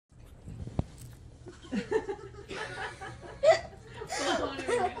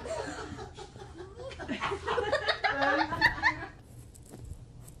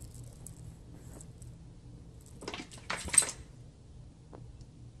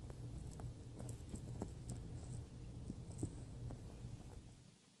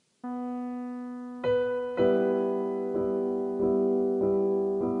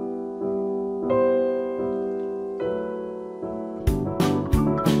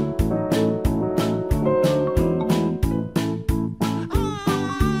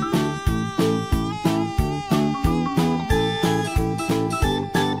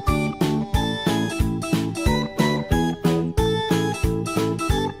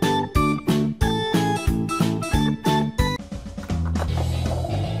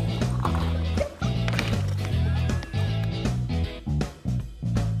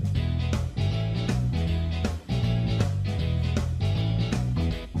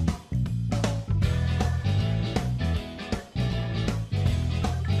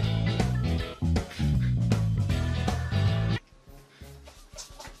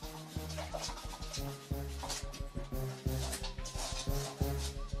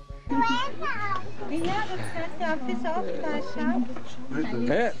Ja, das kannst du auf das aufpassen.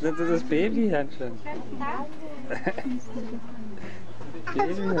 Hä? Das Baby hat schon.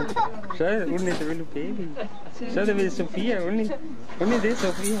 Baby. Schau, unten ist ein Baby. Schau, da will Sophia. Unten ist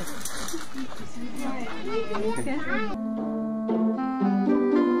Sophia.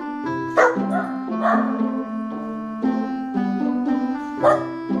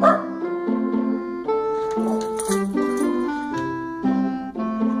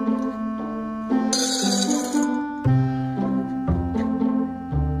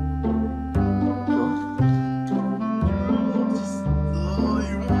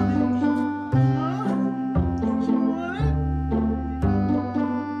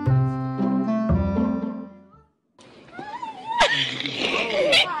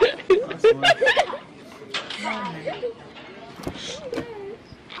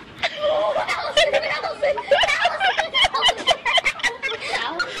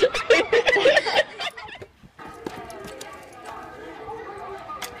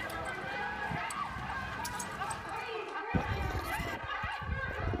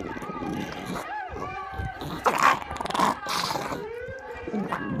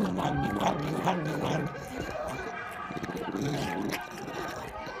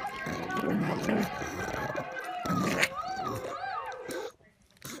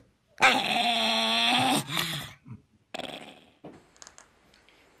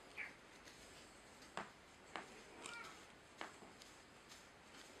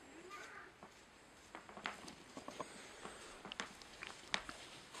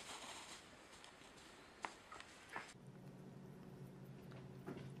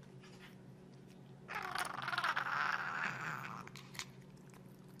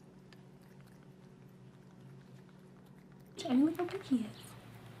 And look over here.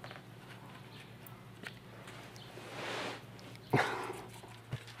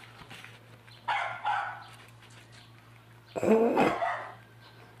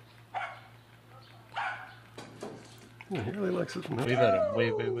 He really likes it. Wave at him.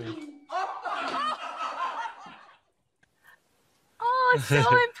 Wave. Oh, so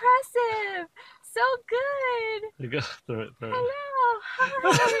impressive. So good. There you go. Throw it. Hello.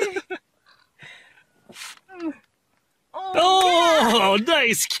 Hi. Oh,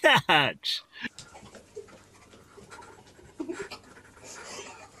 nice catch!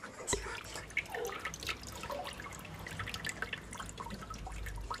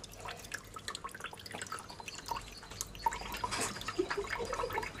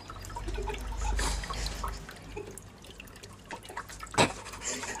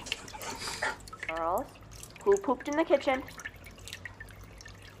 Girls, who pooped in the kitchen?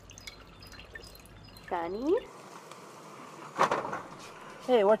 Sunny?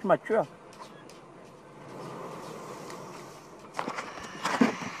 Hey, watch my truck.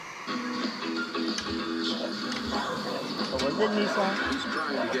 What was it, Nissan? He's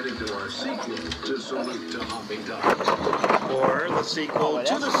trying to get into our sequel to Salute to Hopping Dog. Or the sequel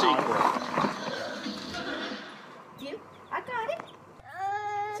to the sequel. You? I got it.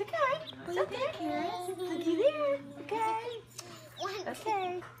 It's okay. It's okay. Looky there. Okay.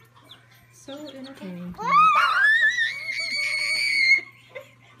 Okay. So entertaining.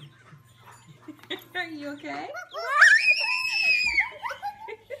 Are you okay?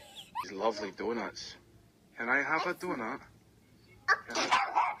 These lovely donuts. Can I have a donut?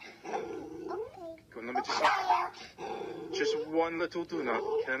 Go on, let me just one little donut.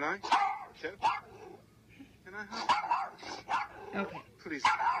 Can I? Can I have? Okay. Please.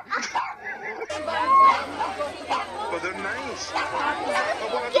 But they're nice.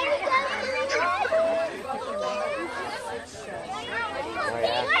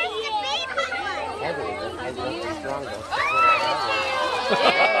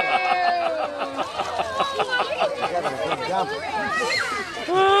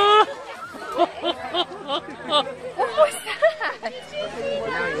 What was that?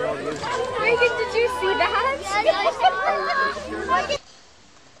 Reagan, did you see that?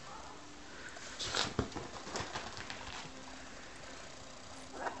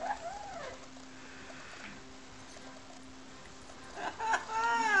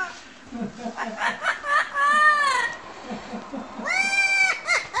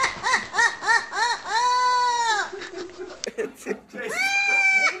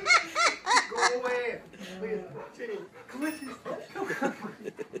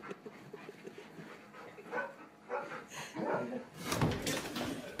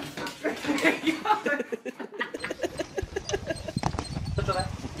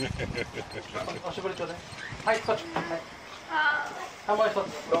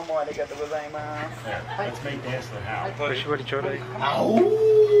 Let's make dance the house. おしぼりちょうだい。あ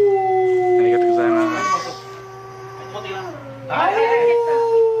りがとうございます。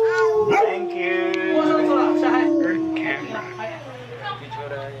Thank you.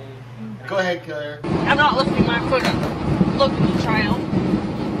 Go ahead, Claire. I'm not lifting my foot up. Look at the child.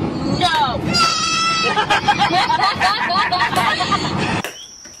 No!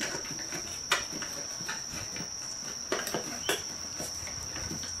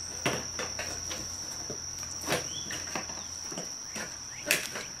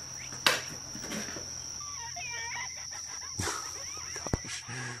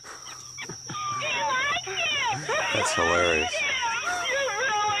 That's hilarious. You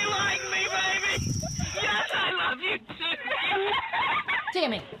really like me, baby. Yes, I love you too.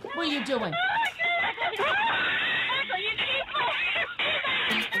 Tammy, what are you doing?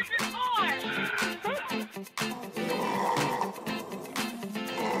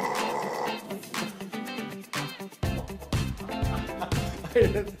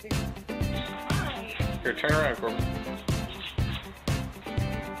 Here, turn around for me.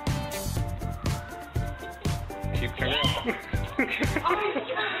 Keep turning around.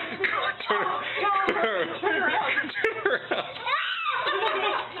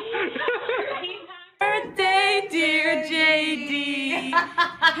 Birthday, dear JD.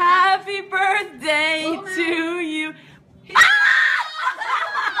 Happy birthday to you. Get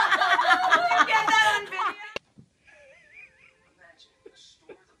that on video. Imagine a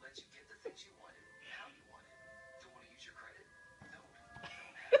store that lets you get the things you wanted, how you want it. Don't want to use your credit? No,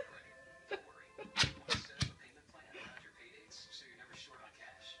 don't have credit. Don't worry. Want to set up a payment plan around your pay dates so you're never short on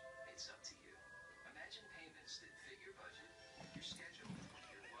cash? It's up to you. Imagine payments that fit your budget, your schedule,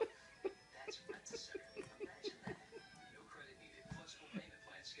 your life. That's Rent-A-Center. Imagine that. No credit needed. Flexible payment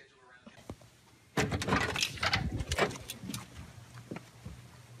plan scheduled around you.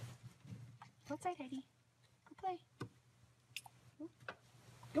 Outside, Heidi. Go play.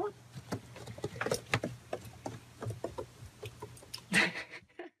 Go on.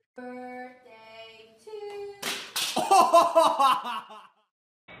 Birthday to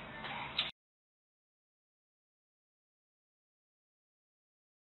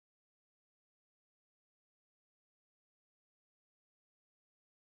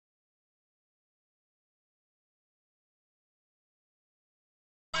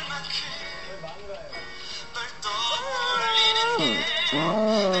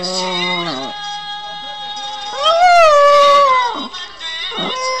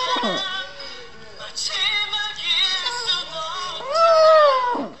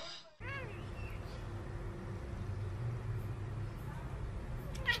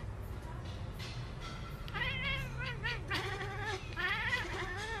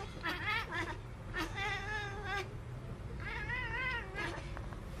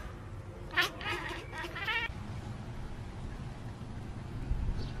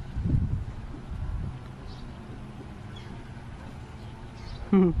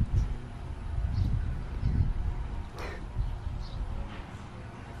Hmm.